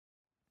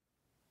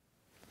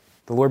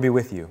The Lord be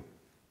with you.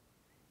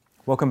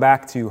 Welcome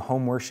back to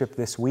Home Worship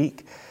this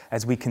week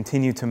as we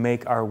continue to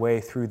make our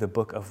way through the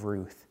book of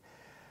Ruth.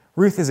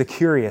 Ruth is a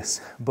curious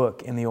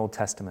book in the Old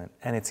Testament,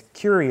 and it's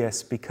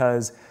curious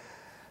because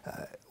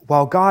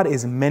while God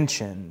is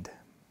mentioned,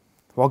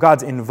 while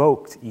God's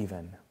invoked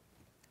even,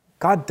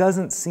 God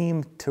doesn't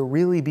seem to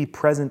really be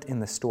present in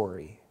the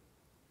story.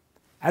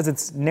 As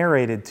it's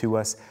narrated to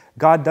us,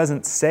 God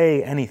doesn't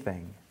say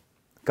anything.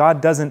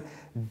 God doesn't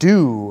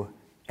do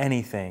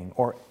anything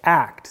or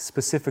act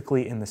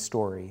specifically in the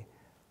story,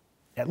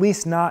 at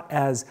least not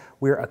as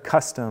we're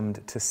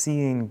accustomed to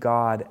seeing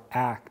God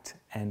act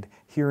and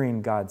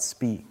hearing God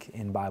speak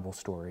in Bible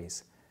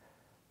stories.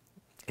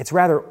 It's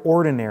rather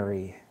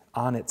ordinary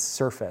on its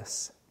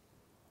surface.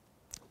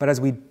 But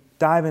as we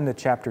dive into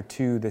chapter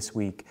 2 this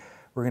week,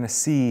 we're going to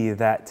see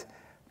that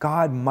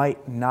God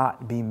might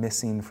not be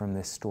missing from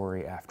this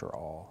story after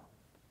all.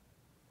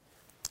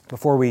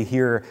 Before we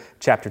hear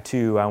chapter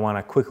 2, I want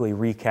to quickly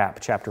recap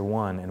chapter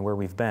 1 and where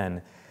we've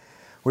been.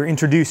 We're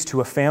introduced to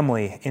a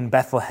family in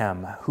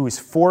Bethlehem who is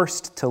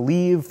forced to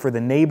leave for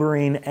the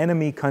neighboring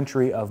enemy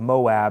country of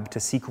Moab to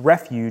seek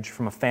refuge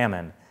from a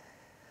famine.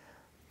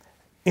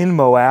 In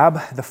Moab,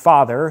 the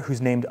father,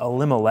 who's named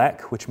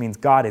Elimelech, which means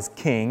God is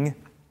king,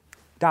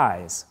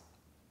 dies.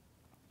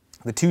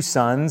 The two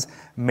sons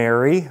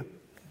marry,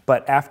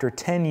 but after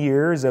 10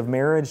 years of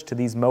marriage to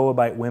these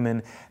Moabite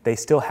women, they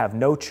still have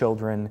no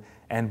children,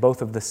 and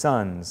both of the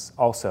sons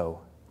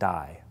also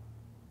die,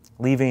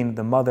 leaving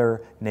the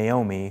mother,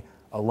 Naomi,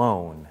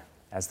 alone,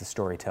 as the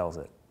story tells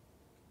it.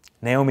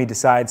 Naomi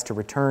decides to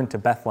return to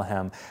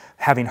Bethlehem,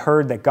 having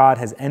heard that God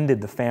has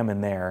ended the famine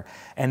there,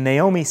 and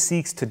Naomi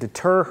seeks to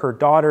deter her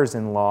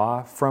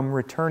daughters-in-law from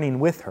returning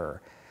with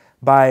her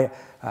by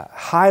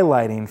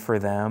highlighting for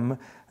them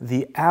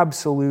the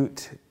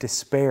absolute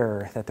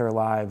despair that their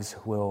lives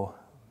will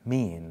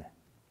mean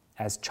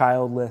as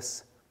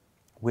childless,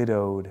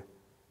 widowed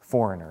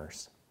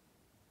foreigners.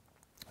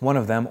 One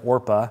of them,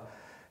 Orpah,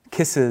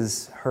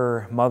 kisses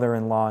her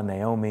mother-in-law,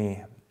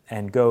 Naomi,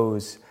 and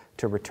goes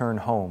to return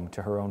home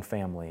to her own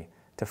family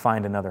to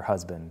find another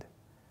husband.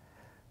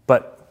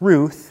 But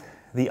Ruth,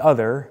 the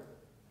other,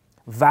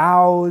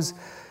 vows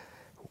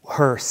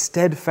her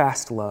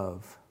steadfast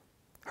love,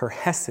 her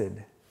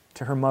hesed,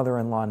 to her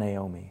mother-in-law,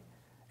 Naomi,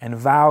 and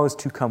vows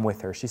to come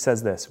with her. She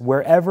says this,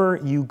 "Wherever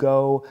you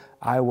go,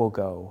 I will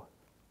go.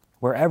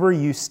 Wherever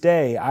you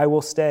stay, I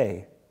will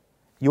stay.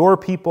 Your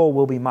people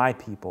will be my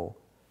people,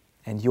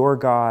 and your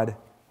God,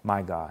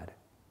 my God."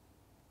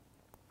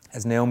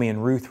 As Naomi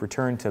and Ruth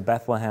return to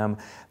Bethlehem,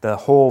 the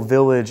whole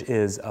village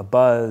is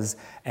abuzz,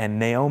 and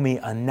Naomi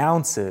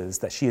announces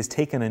that she has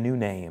taken a new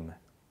name.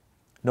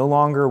 No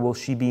longer will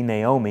she be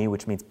Naomi,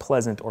 which means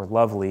pleasant or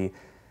lovely.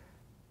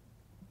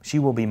 She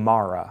will be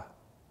Mara,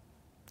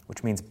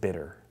 which means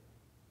bitter.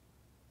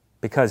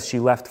 Because she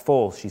left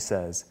full, she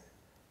says,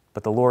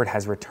 but the Lord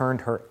has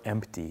returned her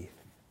empty.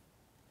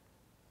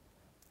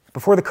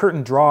 Before the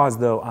curtain draws,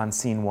 though, on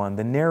scene 1,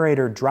 the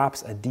narrator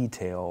drops a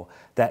detail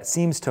that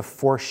seems to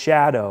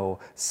foreshadow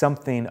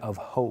something of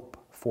hope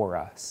for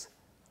us,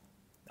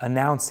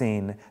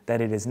 announcing that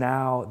it is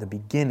now the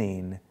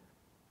beginning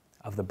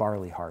of the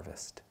barley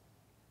harvest.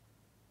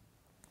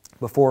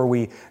 Before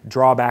we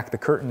draw back the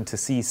curtain to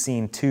see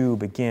scene 2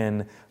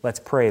 begin, let's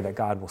pray that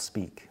God will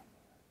speak.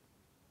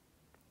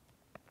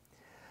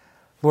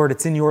 Lord,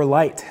 it's in your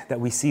light that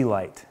we see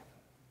light.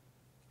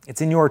 It's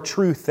in your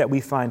truth that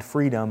we find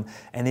freedom,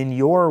 and in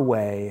your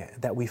way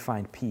that we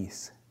find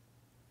peace.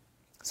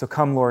 So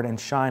come, Lord, and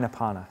shine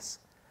upon us,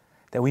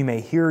 that we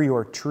may hear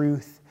your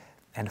truth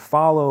and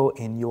follow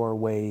in your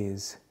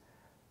ways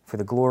for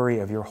the glory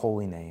of your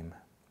holy name,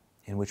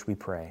 in which we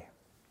pray.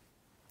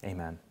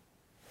 Amen.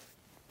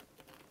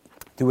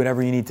 Do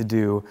whatever you need to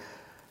do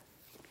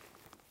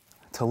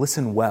to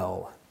listen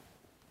well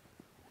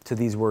to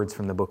these words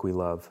from the book we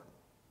love.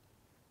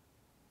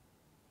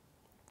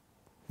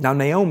 Now,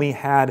 Naomi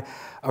had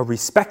a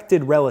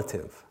respected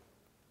relative,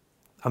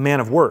 a man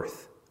of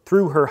worth,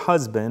 through her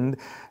husband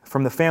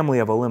from the family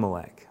of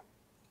Elimelech,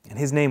 and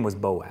his name was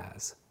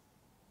Boaz.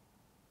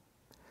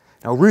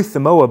 Now, Ruth the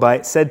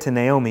Moabite said to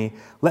Naomi,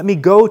 "Let me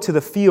go to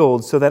the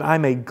field so that I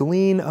may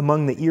glean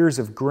among the ears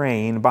of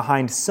grain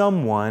behind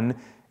someone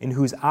in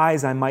whose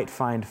eyes I might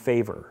find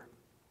favor."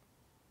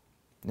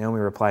 Naomi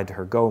replied to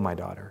her, "Go, my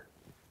daughter."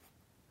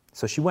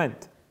 So she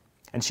went.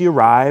 And she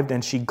arrived,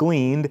 and she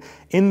gleaned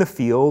in the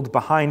field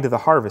behind the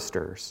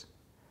harvesters.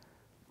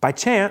 By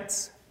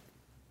chance,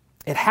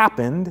 it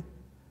happened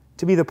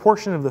to be the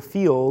portion of the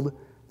field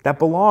that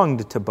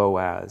belonged to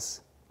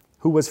Boaz,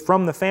 who was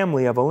from the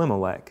family of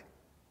Elimelech.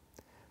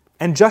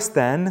 And just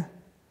then,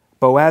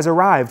 Boaz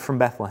arrived from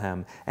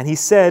Bethlehem, and he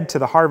said to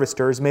the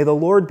harvesters, "May the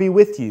Lord be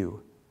with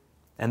you."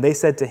 And they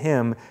said to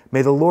him,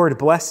 "May the Lord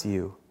bless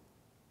you."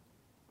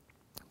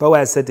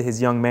 Boaz said to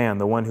his young man,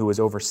 the one who was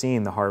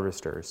overseeing the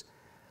harvesters,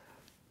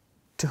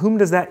 "To whom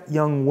does that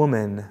young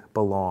woman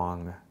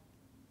belong?"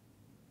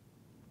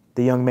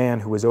 The young man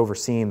who was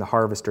overseeing the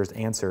harvesters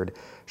answered,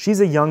 "She's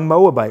a young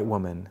Moabite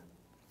woman,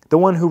 the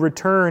one who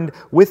returned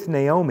with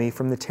Naomi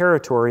from the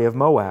territory of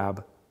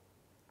Moab.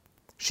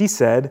 She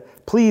said,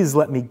 "Please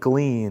let me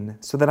glean,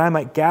 so that I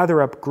might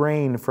gather up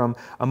grain from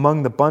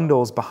among the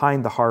bundles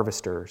behind the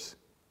harvesters."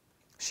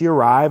 She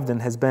arrived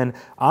and has been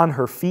on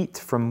her feet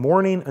from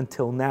morning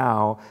until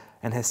now,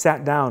 and has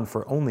sat down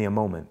for only a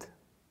moment.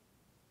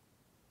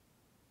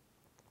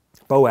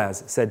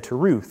 Boaz said to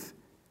Ruth,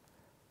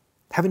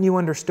 "Haven't you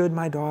understood,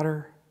 my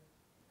daughter?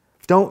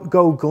 Don't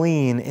go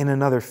glean in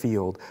another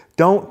field.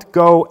 Don't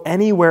go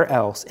anywhere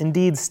else.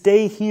 Indeed,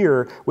 stay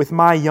here with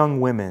my young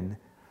women.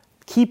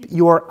 Keep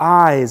your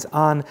eyes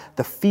on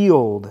the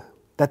field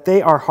that they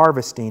are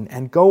harvesting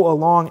and go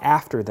along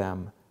after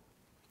them.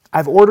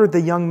 I've ordered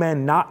the young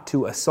men not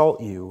to assault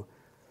you.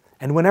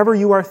 And whenever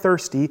you are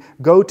thirsty,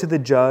 go to the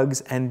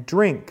jugs and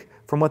drink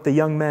from what the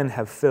young men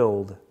have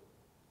filled."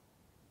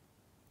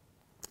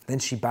 Then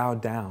she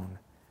bowed down,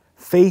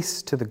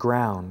 face to the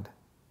ground,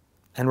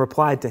 and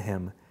replied to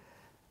him,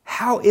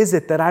 "How is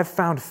it that I've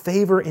found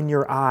favor in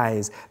your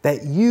eyes,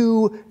 that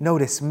you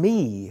notice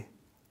me?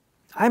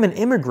 I'm an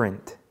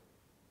immigrant."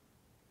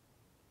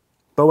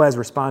 Boaz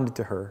responded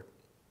to her,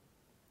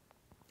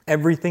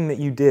 "Everything that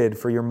you did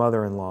for your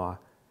mother-in-law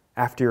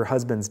after your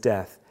husband's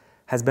death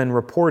has been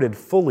reported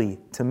fully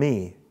to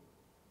me.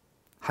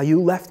 How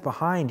you left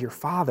behind your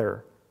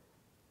father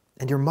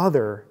and your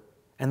mother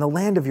and the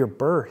land of your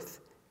birth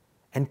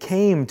and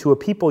came to a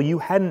people you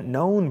hadn't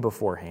known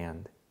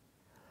beforehand.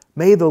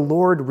 May the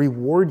Lord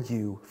reward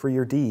you for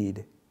your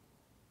deed.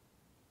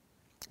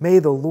 May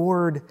the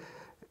Lord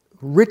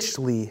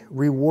richly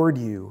reward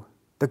you,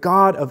 the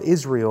God of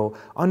Israel,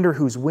 under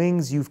whose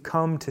wings you've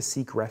come to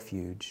seek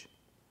refuge."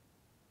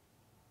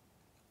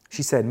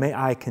 She said, "May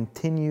I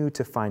continue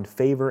to find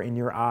favor in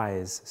your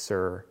eyes,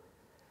 sir,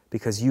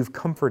 because you've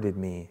comforted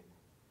me,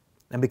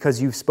 and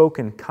because you've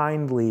spoken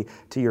kindly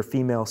to your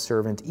female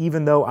servant,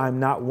 even though I'm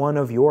not one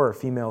of your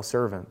female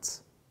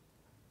servants."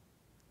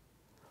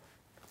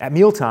 At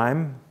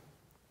mealtime,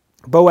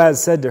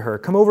 Boaz said to her,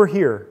 "Come over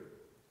here,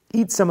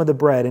 eat some of the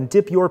bread, and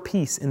dip your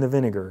piece in the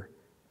vinegar."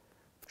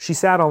 She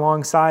sat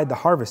alongside the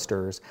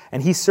harvesters,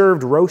 and he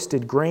served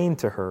roasted grain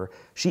to her.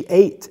 She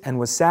ate and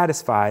was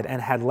satisfied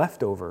and had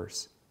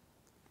leftovers.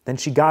 Then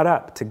she got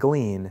up to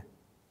glean.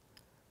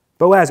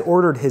 Boaz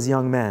ordered his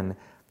young men,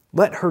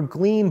 "Let her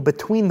glean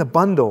between the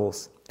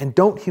bundles, and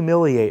don't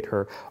humiliate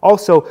her.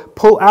 Also,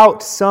 pull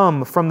out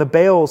some from the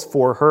bales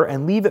for her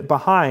and leave it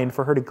behind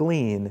for her to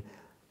glean,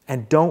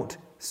 and don't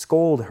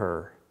scold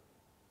her."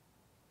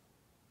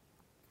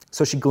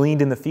 So she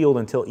gleaned in the field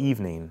until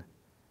evening.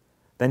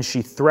 Then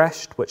she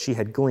threshed what she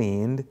had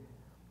gleaned,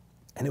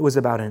 and it was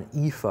about an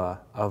ephah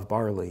of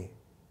barley.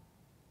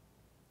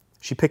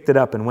 She picked it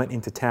up and went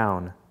into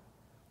town.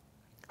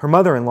 Her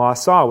mother-in-law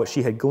saw what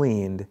she had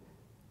gleaned.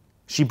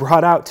 She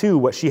brought out, too,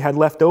 what she had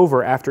left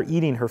over after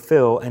eating her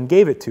fill and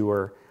gave it to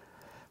her.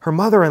 Her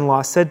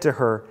mother-in-law said to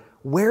her,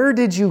 "Where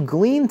did you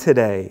glean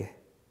today?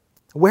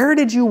 Where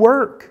did you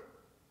work?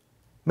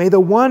 May the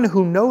one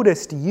who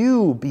noticed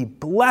you be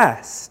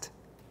blessed."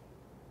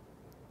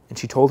 And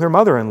she told her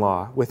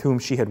mother-in-law with whom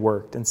she had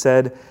worked and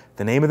said,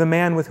 "The name of the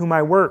man with whom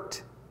I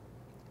worked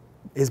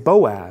is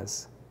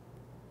Boaz."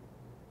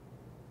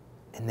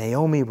 And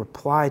Naomi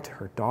replied to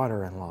her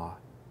daughter-in-law,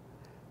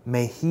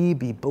 "May he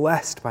be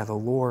blessed by the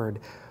Lord,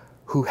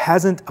 who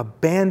hasn't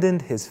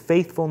abandoned his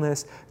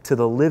faithfulness to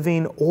the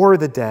living or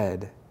the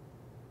dead."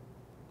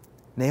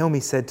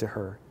 Naomi said to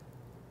her,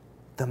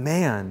 "The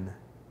man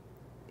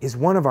is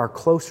one of our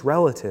close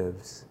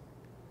relatives.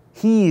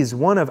 He's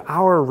one of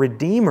our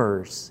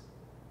redeemers."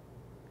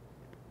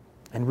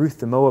 And Ruth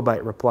the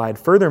Moabite replied,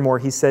 "Furthermore,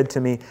 he said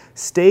to me,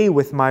 'Stay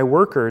with my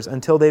workers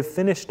until they've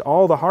finished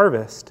all the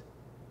harvest.'"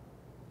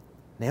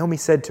 Naomi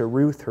said to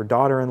Ruth, her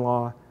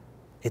daughter-in-law,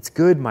 "It's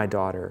good, my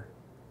daughter,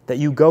 that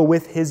you go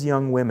with his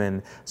young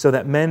women, so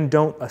that men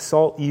don't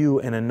assault you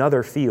in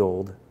another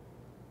field."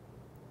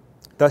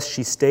 Thus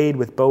she stayed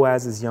with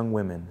Boaz's young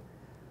women,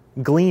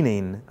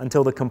 gleaning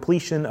until the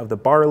completion of the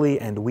barley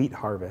and wheat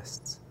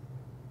harvests.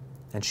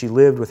 And she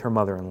lived with her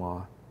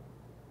mother-in-law.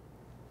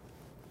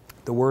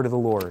 The word of the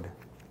Lord.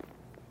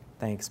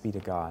 Thanks be to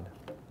God.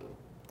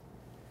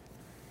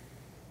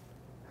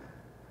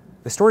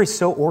 The story is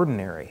so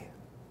ordinary.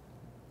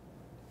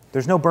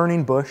 There's no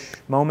burning bush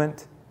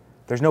moment.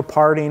 There's no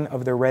parting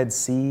of the Red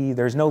Sea.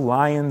 There's no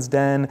lion's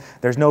den.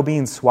 There's no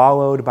being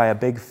swallowed by a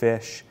big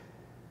fish.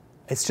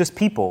 It's just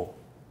people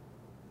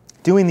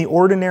doing the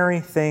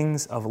ordinary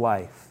things of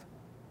life.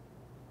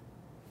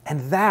 And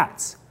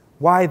that's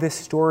why this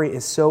story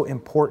is so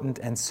important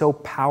and so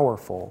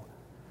powerful.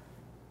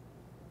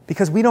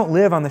 Because we don't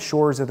live on the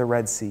shores of the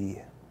Red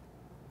Sea.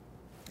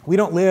 We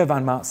don't live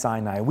on Mount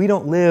Sinai. We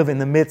don't live in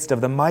the midst of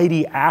the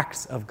mighty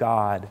acts of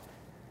God.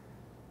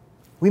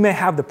 We may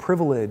have the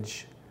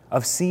privilege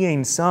of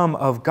seeing some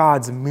of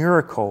God's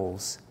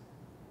miracles,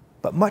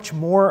 but much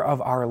more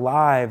of our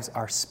lives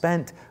are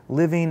spent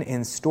living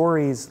in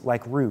stories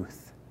like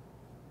Ruth.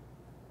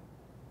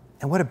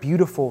 And what a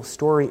beautiful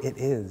story it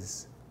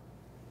is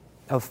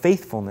of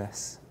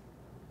faithfulness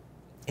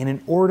in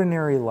an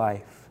ordinary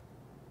life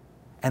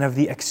and of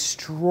the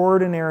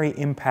extraordinary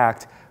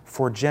impact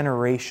for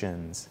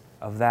generations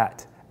of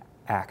that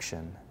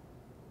action.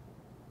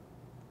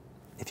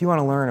 If you want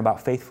to learn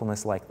about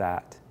faithfulness like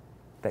that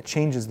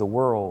changes the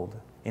world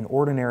in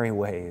ordinary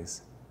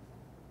ways,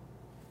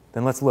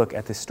 then let's look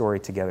at this story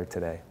together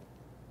today.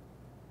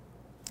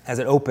 As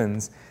it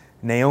opens,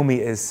 Naomi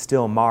is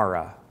still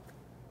Mara,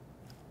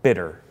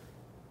 bitter.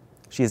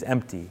 She is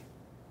empty.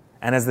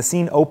 And as the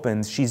scene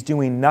opens, she's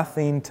doing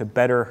nothing to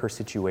better her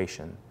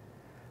situation.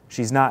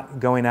 She's not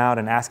going out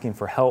and asking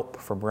for help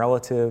from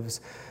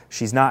relatives.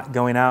 She's not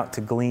going out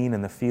to glean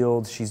in the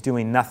fields. She's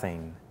doing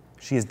nothing.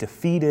 She is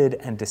defeated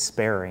and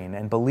despairing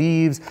and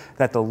believes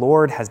that the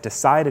Lord has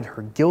decided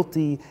her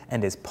guilty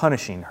and is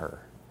punishing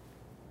her.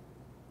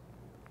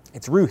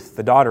 It's Ruth,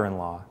 the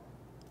daughter-in-law,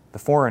 the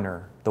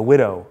foreigner, the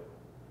widow,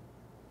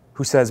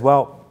 who says,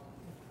 well,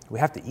 we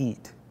have to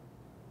eat.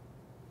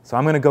 So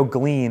I'm going to go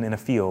glean in a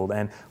field,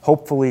 and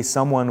hopefully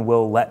someone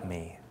will let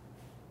me.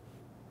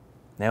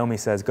 Naomi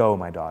says, go,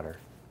 my daughter.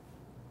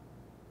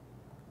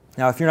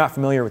 Now, if you're not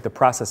familiar with the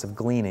process of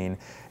gleaning,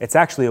 it's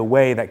actually a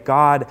way that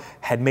God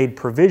had made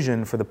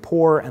provision for the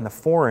poor and the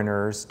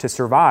foreigners to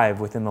survive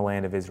within the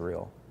land of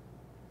Israel.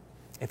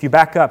 If you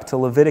back up to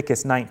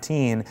Leviticus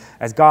 19,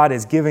 as God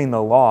is giving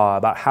the law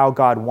about how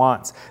God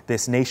wants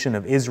this nation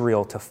of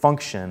Israel to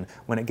function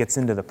when it gets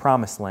into the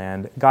promised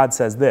land, God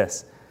says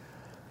this,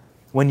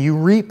 when you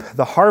reap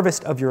the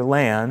harvest of your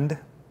land,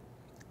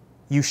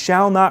 you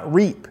shall not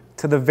reap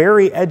to the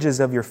very edges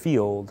of your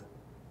field,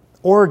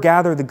 or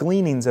gather the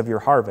gleanings of your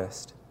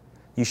harvest.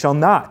 You shall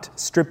not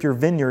strip your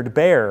vineyard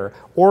bare,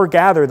 or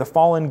gather the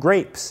fallen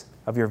grapes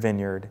of your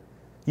vineyard.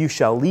 You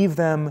shall leave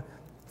them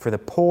for the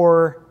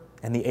poor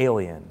and the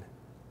alien.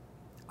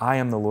 I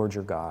am the Lord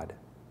your God.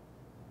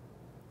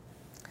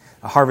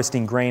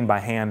 Harvesting grain by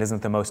hand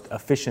isn't the most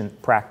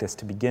efficient practice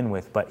to begin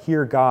with, but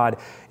here God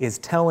is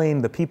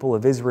telling the people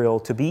of Israel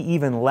to be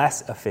even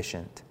less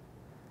efficient,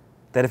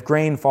 that if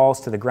grain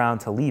falls to the ground,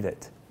 to leave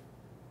it,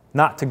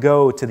 not to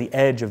go to the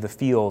edge of the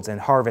fields and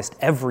harvest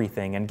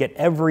everything and get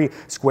every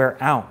square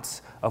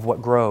ounce of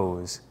what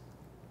grows,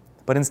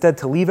 but instead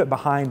to leave it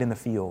behind in the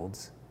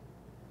fields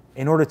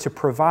in order to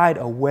provide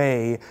a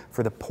way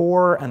for the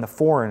poor and the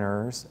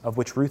foreigners, of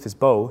which Ruth is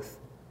both,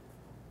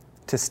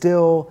 to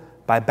still,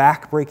 by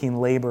back-breaking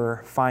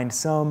labor, find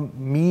some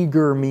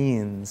meager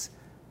means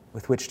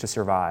with which to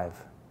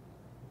survive.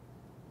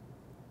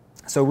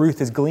 So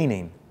Ruth is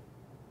gleaning.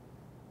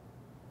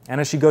 And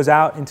as she goes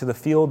out into the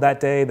field that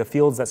day, the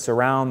fields that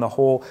surround the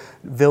whole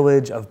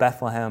village of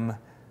Bethlehem,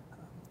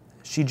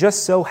 she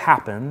just so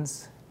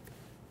happens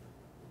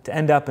to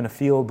end up in a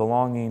field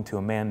belonging to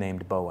a man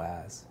named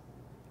Boaz.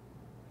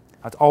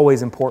 It's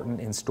always important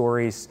in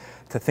stories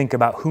to think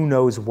about who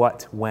knows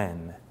what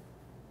when.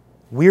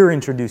 We're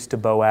introduced to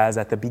Boaz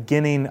at the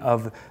beginning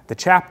of the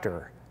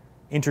chapter,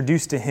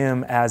 introduced to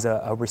him as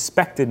a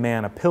respected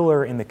man, a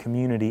pillar in the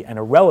community, and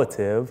a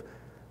relative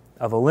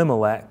of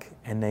Elimelech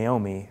and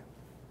Naomi.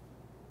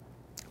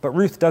 But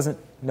Ruth doesn't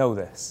know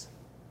this.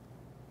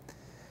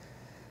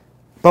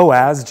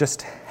 Boaz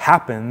just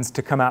happens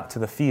to come out to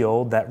the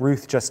field that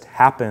Ruth just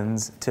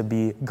happens to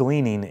be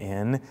gleaning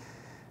in.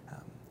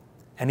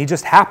 And he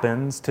just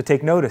happens to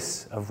take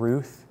notice of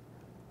Ruth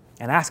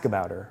and ask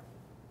about her.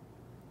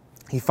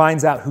 He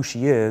finds out who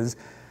she is,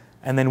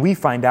 and then we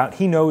find out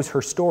he knows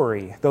her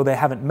story, though they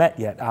haven't met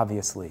yet,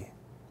 obviously.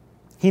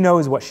 He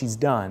knows what she's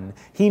done.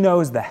 He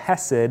knows the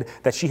hesed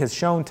that she has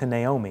shown to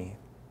Naomi.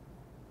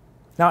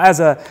 Now, as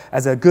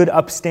a good,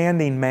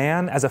 upstanding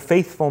man, as a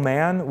faithful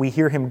man, we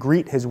hear him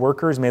greet his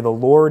workers, "May the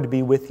Lord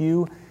be with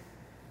you."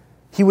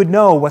 He would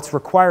know what's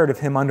required of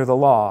him under the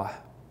law.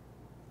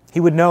 He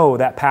would know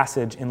that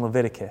passage in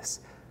Leviticus,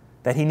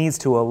 that he needs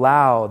to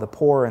allow the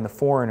poor and the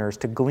foreigners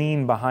to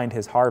glean behind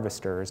his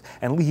harvesters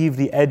and leave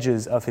the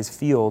edges of his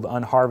field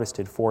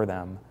unharvested for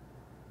them.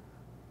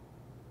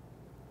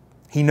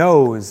 He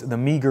knows the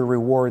meager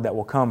reward that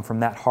will come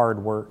from that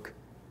hard work.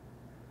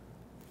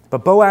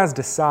 But Boaz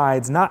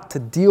decides not to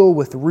deal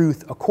with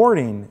Ruth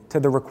according to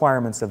the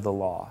requirements of the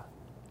law.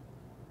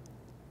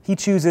 He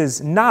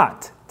chooses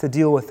not to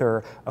deal with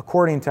her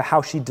according to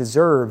how she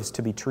deserves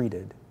to be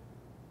treated.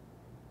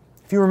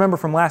 If you remember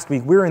from last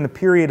week, we're in the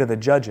period of the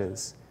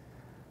Judges,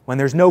 when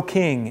there's no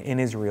king in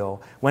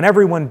Israel, when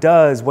everyone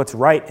does what's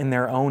right in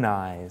their own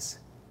eyes.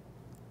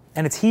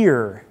 And it's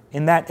here,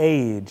 in that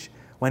age,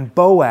 when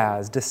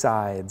Boaz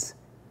decides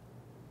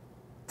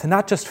to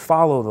not just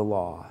follow the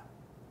law,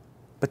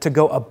 but to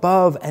go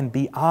above and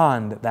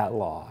beyond that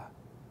law.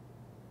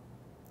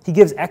 He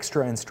gives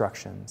extra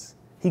instructions.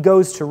 He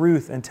goes to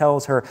Ruth and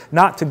tells her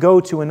not to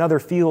go to another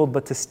field,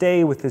 but to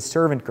stay with his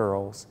servant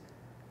girls.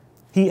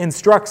 He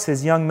instructs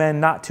his young men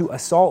not to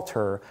assault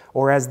her,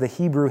 or as the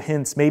Hebrew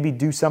hints, maybe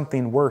do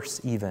something worse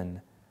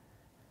even.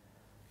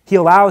 He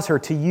allows her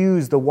to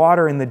use the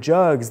water in the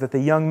jugs that the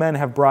young men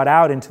have brought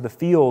out into the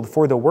field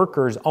for the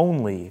workers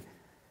only.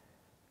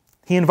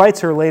 He invites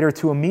her later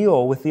to a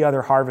meal with the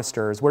other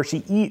harvesters, where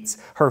she eats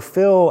her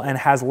fill and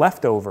has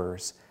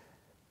leftovers.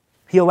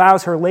 He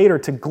allows her later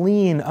to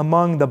glean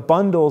among the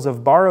bundles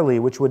of barley,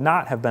 which would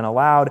not have been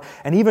allowed,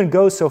 and even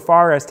goes so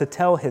far as to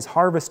tell his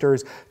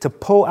harvesters to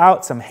pull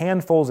out some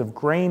handfuls of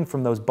grain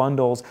from those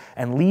bundles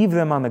and leave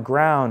them on the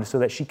ground so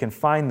that she can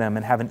find them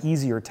and have an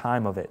easier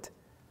time of it.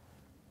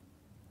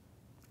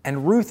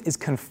 And Ruth is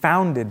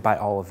confounded by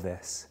all of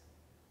this.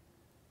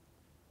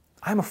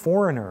 I'm a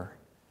foreigner.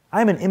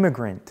 I'm an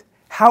immigrant.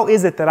 How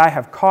is it that I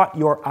have caught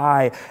your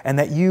eye and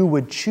that you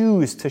would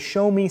choose to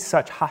show me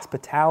such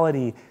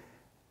hospitality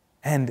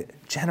and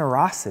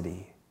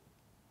generosity?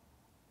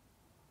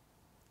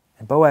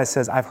 And Boaz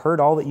says, I've heard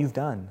all that you've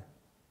done.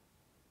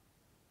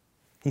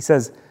 He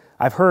says,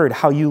 I've heard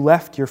how you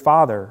left your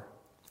father,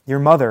 your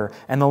mother,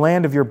 and the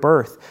land of your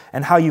birth,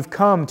 and how you've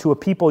come to a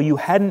people you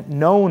hadn't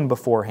known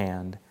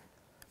beforehand.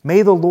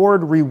 May the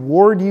Lord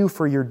reward you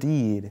for your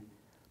deed.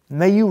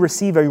 May you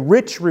receive a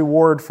rich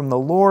reward from the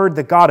Lord,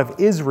 the God of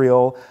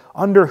Israel,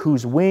 under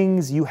whose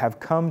wings you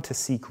have come to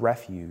seek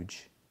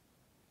refuge.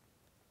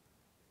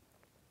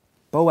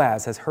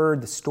 Boaz has heard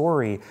the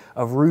story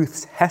of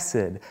Ruth's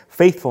hesed,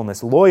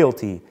 faithfulness,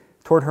 loyalty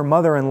toward her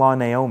mother-in-law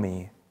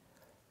Naomi,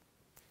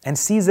 and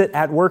sees it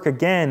at work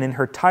again in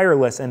her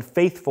tireless and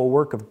faithful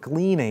work of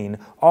gleaning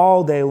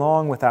all day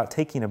long without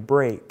taking a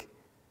break.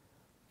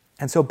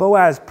 And so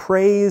Boaz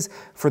prays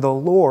for the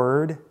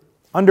Lord,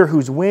 under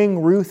whose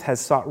wing Ruth has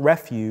sought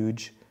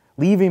refuge,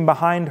 leaving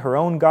behind her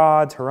own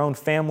gods, her own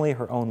family,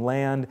 her own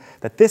land,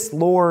 that this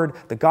Lord,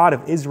 the God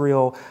of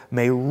Israel,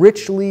 may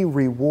richly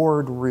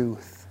reward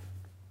Ruth.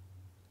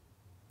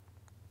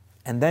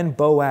 And then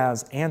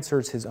Boaz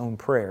answers his own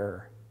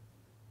prayer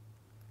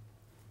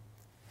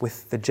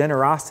with the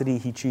generosity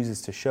he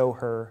chooses to show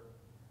her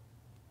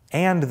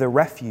and the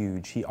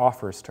refuge he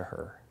offers to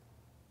her.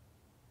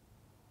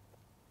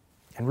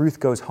 And Ruth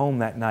goes home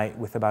that night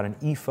with about an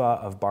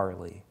ephah of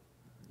barley.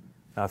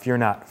 Now, if you're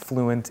not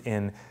fluent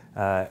in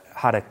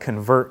how to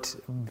convert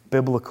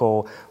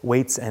biblical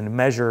weights and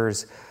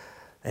measures,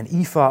 an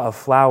ephah of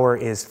flour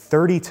is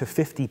 30 to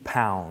 50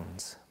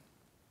 pounds.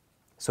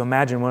 So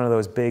imagine one of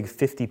those big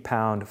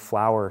 50-pound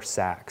flour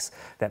sacks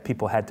that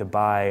people had to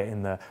buy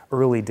in the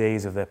early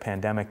days of the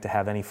pandemic to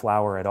have any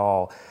flour at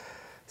all.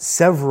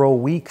 Several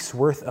weeks'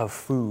 worth of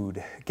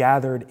food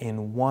gathered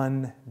in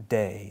one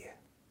day.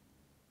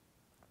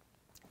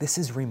 This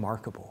is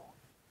remarkable.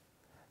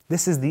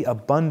 This is the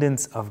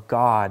abundance of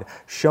God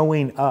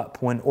showing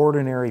up when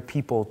ordinary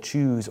people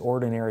choose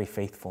ordinary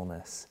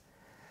faithfulness.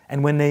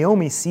 And when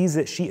Naomi sees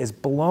it, she is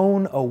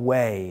blown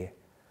away.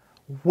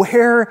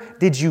 Where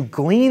did you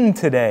glean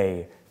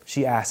today?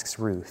 She asks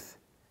Ruth.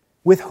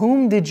 With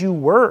whom did you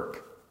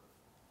work?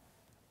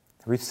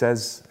 Ruth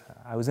says,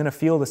 I was in a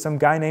field with some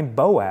guy named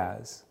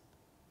Boaz.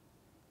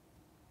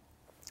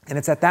 And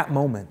it's at that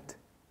moment,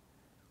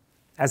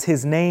 as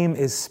his name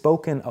is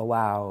spoken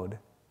aloud,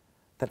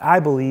 that I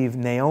believe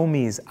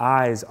Naomi's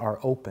eyes are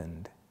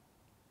opened.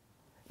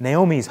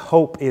 Naomi's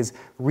hope is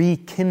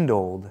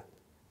rekindled.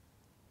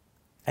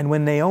 And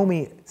when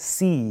Naomi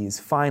sees,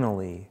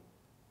 finally,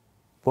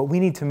 what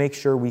we need to make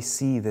sure we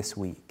see this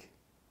week.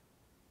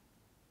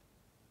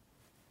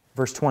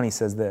 Verse 20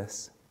 says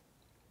this,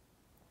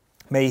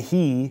 May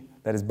he,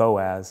 that is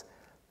Boaz,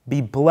 be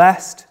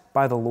blessed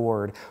by the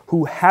Lord,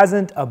 who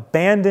hasn't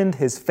abandoned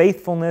his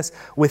faithfulness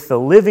with the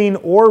living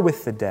or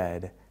with the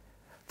dead.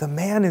 The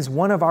man is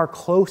one of our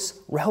close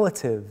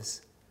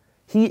relatives.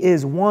 He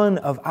is one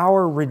of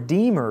our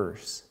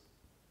redeemers.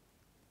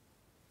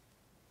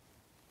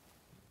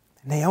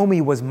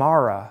 Naomi was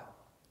Mara.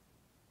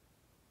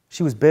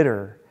 She was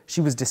bitter.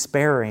 She was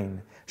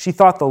despairing. She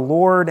thought the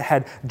Lord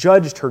had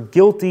judged her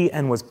guilty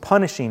and was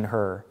punishing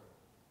her.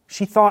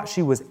 She thought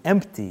she was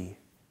empty.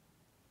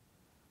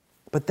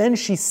 But then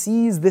she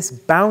sees this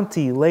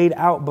bounty laid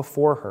out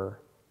before her.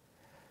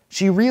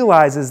 She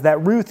realizes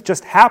that Ruth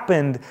just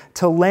happened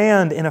to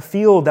land in a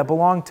field that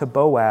belonged to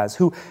Boaz,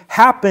 who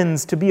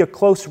happens to be a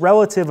close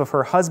relative of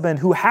her husband,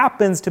 who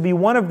happens to be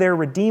one of their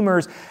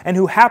redeemers, and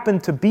who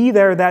happened to be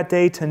there that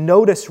day to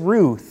notice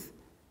Ruth.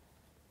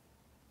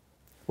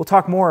 We'll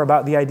talk more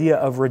about the idea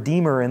of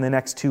redeemer in the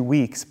next 2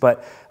 weeks,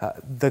 but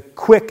the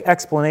quick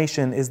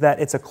explanation is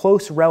that it's a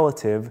close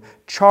relative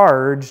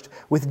charged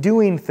with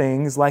doing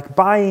things like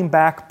buying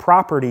back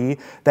property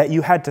that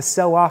you had to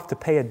sell off to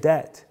pay a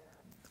debt,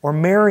 or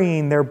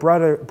marrying their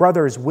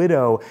brother's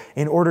widow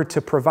in order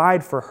to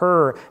provide for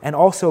her and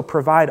also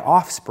provide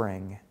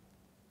offspring.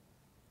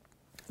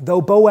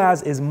 Though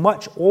Boaz is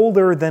much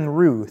older than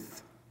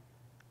Ruth,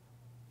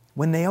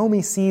 when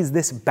Naomi sees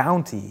this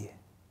bounty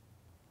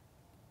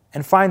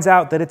and finds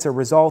out that it's a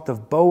result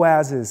of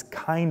Boaz's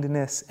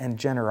kindness and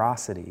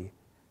generosity,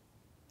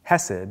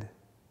 hesed,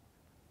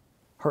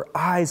 her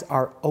eyes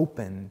are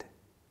opened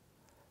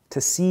to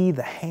see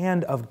the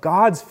hand of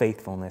God's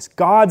faithfulness,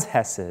 God's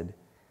hesed,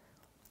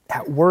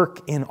 at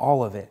work in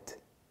all of it.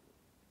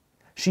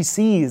 She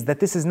sees that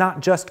this is not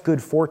just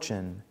good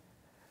fortune.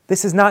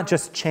 This is not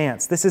just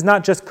chance. This is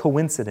not just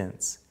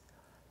coincidence.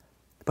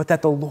 But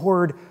that the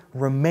Lord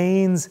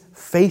remains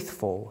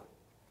faithful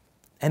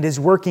and is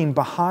working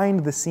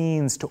behind the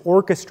scenes to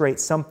orchestrate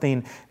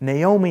something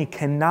Naomi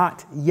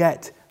cannot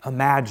yet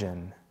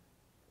imagine.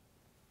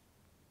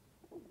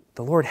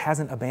 The Lord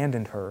hasn't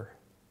abandoned her.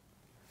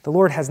 The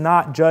Lord has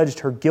not judged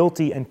her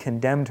guilty and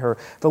condemned her.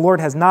 The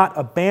Lord has not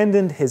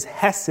abandoned his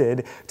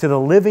hesed to the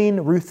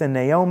living, Ruth and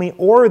Naomi,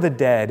 or the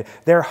dead,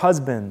 their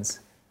husbands.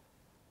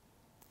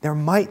 There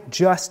might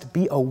just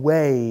be a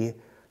way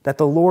that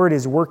the Lord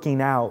is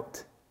working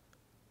out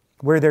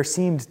where there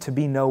seemed to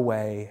be no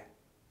way.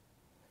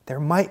 There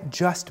might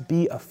just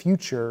be a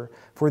future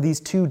for these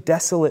two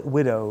desolate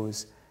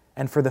widows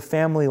and for the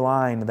family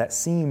line that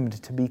seemed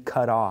to be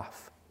cut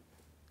off.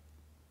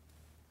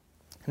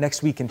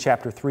 Next week in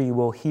chapter 3,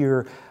 we'll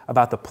hear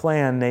about the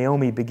plan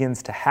Naomi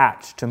begins to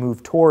hatch to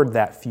move toward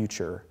that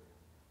future.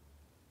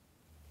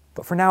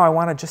 But for now, I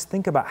want to just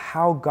think about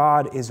how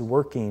God is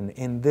working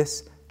in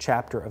this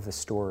chapter of the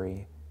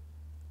story,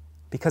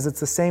 because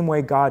it's the same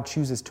way God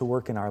chooses to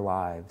work in our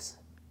lives.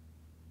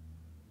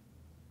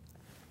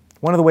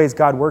 One of the ways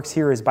God works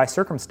here is by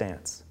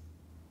circumstance,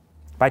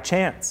 by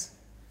chance.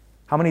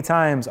 How many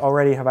times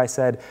already have I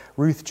said,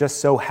 Ruth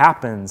just so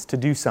happens to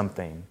do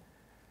something?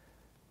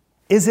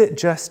 Is it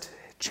just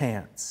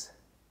chance?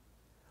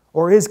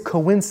 Or is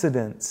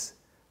coincidence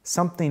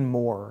something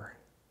more?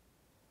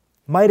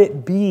 Might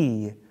it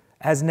be,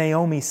 as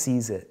Naomi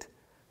sees it,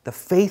 the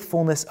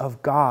faithfulness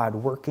of God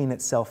working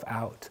itself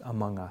out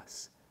among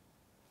us?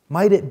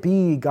 Might it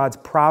be God's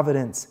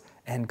providence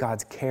and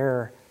God's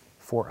care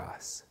for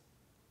us?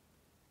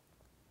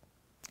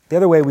 The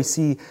other way we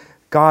see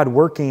God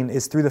working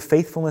is through the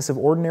faithfulness of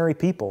ordinary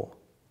people.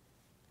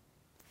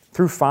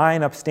 Through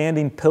fine,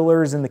 upstanding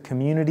pillars in the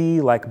community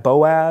like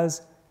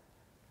Boaz,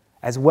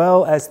 as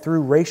well as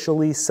through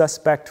racially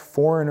suspect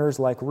foreigners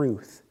like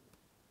Ruth.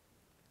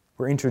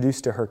 We're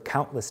introduced to her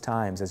countless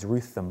times as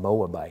Ruth the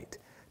Moabite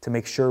to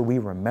make sure we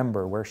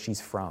remember where she's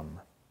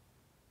from.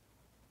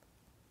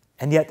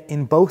 And yet,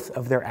 in both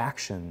of their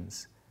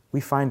actions,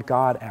 we find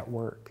God at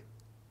work.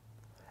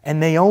 And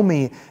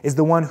Naomi is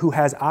the one who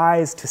has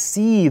eyes to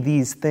see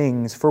these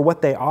things for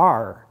what they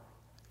are.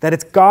 That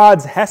it's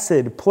God's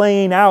hesed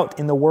playing out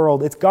in the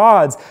world. It's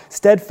God's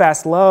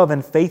steadfast love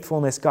and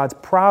faithfulness, God's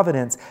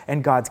providence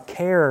and God's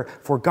care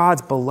for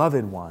God's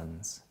beloved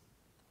ones.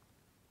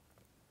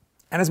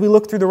 And as we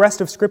look through the rest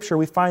of Scripture,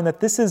 we find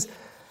that this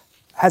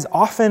has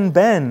often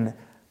been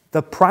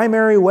the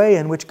primary way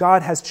in which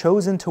God has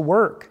chosen to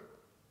work.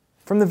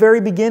 From the very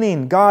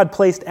beginning, God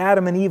placed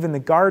Adam and Eve in the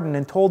garden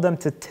and told them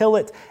to till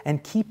it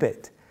and keep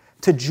it,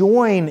 to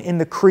join in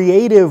the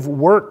creative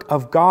work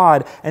of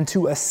God and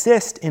to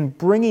assist in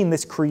bringing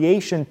this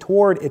creation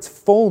toward its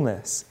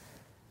fullness.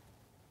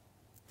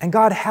 And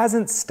God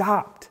hasn't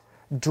stopped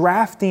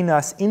drafting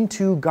us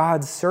into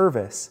God's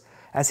service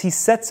as he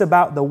sets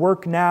about the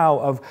work now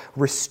of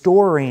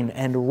restoring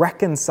and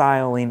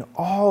reconciling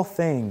all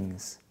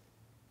things.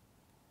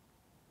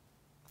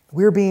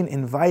 We're being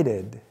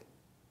invited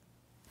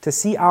to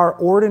see our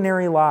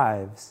ordinary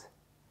lives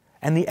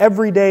and the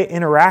everyday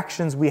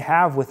interactions we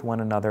have with one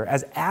another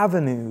as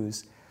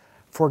avenues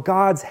for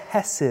God's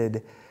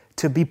hesed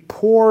to be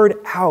poured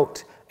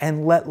out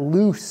and let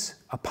loose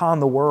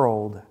upon the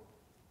world.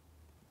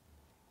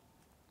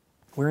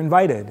 We're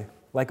invited,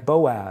 like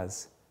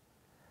Boaz,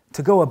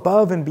 to go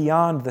above and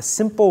beyond the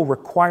simple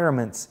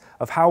requirements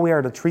of how we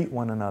are to treat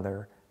one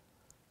another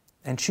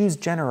and choose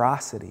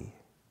generosity,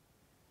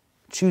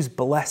 choose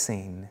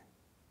blessing.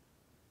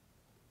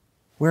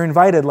 We're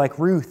invited, like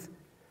Ruth,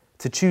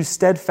 to choose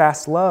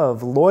steadfast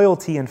love,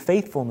 loyalty, and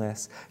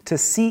faithfulness, to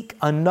seek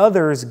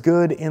another's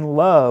good in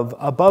love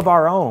above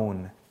our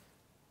own.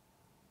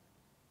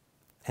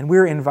 And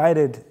we're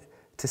invited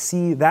to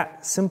see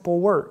that simple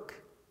work.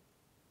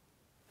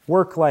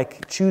 Work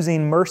like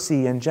choosing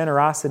mercy and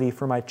generosity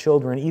for my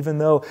children, even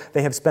though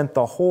they have spent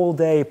the whole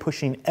day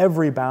pushing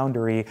every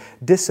boundary,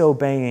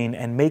 disobeying,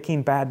 and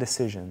making bad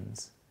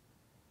decisions.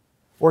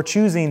 Or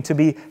choosing to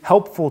be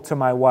helpful to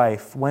my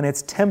wife when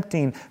it's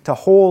tempting to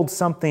hold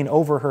something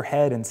over her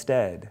head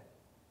instead.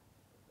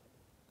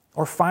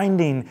 Or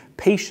finding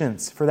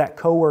patience for that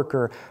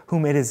coworker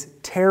whom it is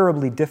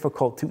terribly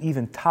difficult to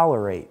even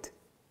tolerate.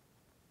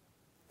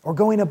 Or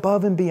going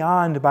above and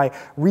beyond by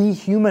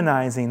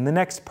rehumanizing the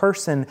next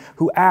person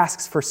who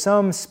asks for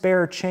some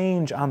spare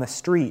change on the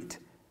street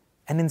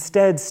and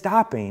instead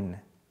stopping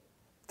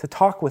to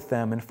talk with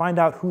them and find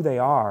out who they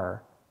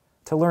are,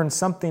 to learn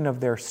something of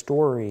their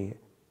story.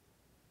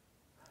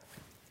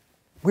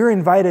 We're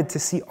invited to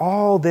see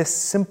all this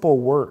simple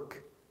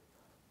work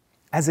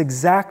as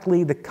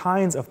exactly the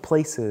kinds of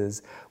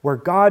places where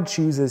God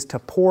chooses to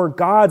pour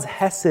God's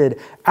hesed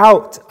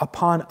out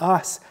upon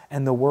us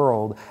and the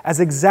world,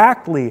 as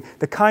exactly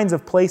the kinds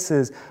of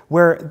places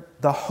where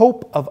the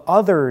hope of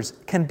others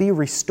can be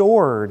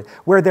restored,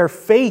 where their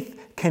faith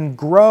can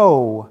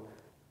grow,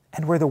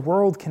 and where the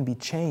world can be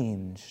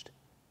changed.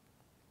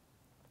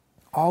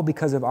 All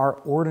because of our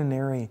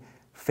ordinary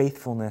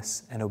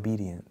faithfulness and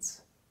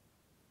obedience.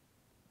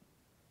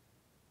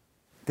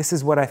 This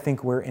is what I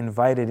think we're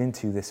invited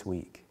into this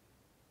week.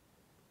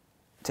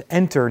 To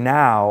enter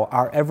now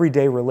our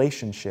everyday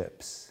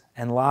relationships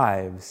and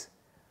lives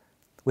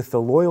with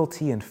the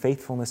loyalty and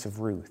faithfulness of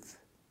Ruth.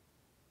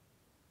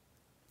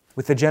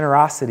 with the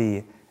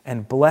generosity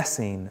and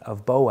blessing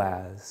of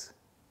Boaz,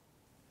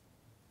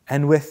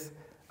 and with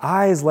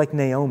eyes like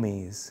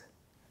Naomi's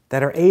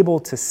that are able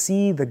to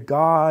see the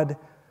God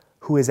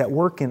who is at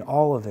work in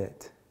all of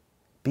it,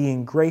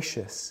 being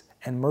gracious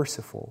and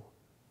merciful,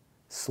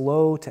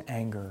 slow to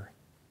anger,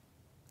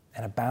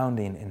 and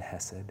abounding in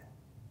hesed.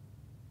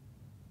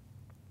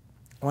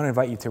 I want to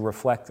invite you to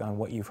reflect on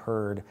what you've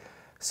heard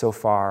so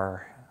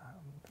far,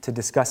 to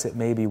discuss it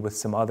maybe with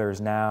some others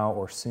now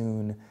or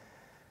soon,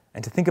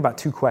 and to think about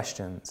two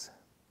questions.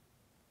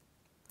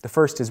 The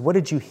first is, what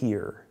did you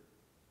hear?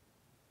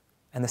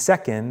 And the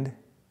second,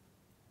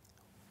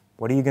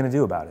 what are you going to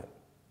do about it?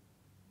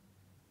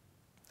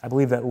 I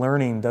believe that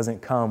learning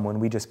doesn't come when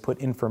we just put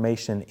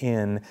information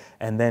in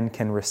and then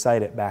can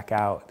recite it back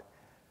out,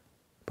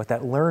 but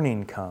that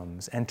learning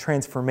comes and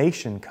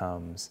transformation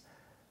comes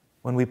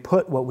when we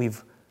put what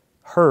we've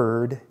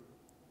heard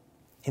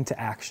into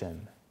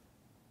action.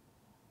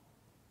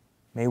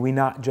 May we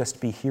not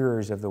just be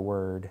hearers of the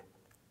word,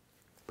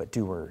 but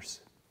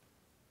doers.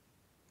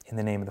 In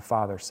the name of the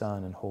Father,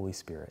 Son, and Holy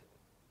Spirit.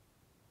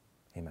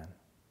 Amen.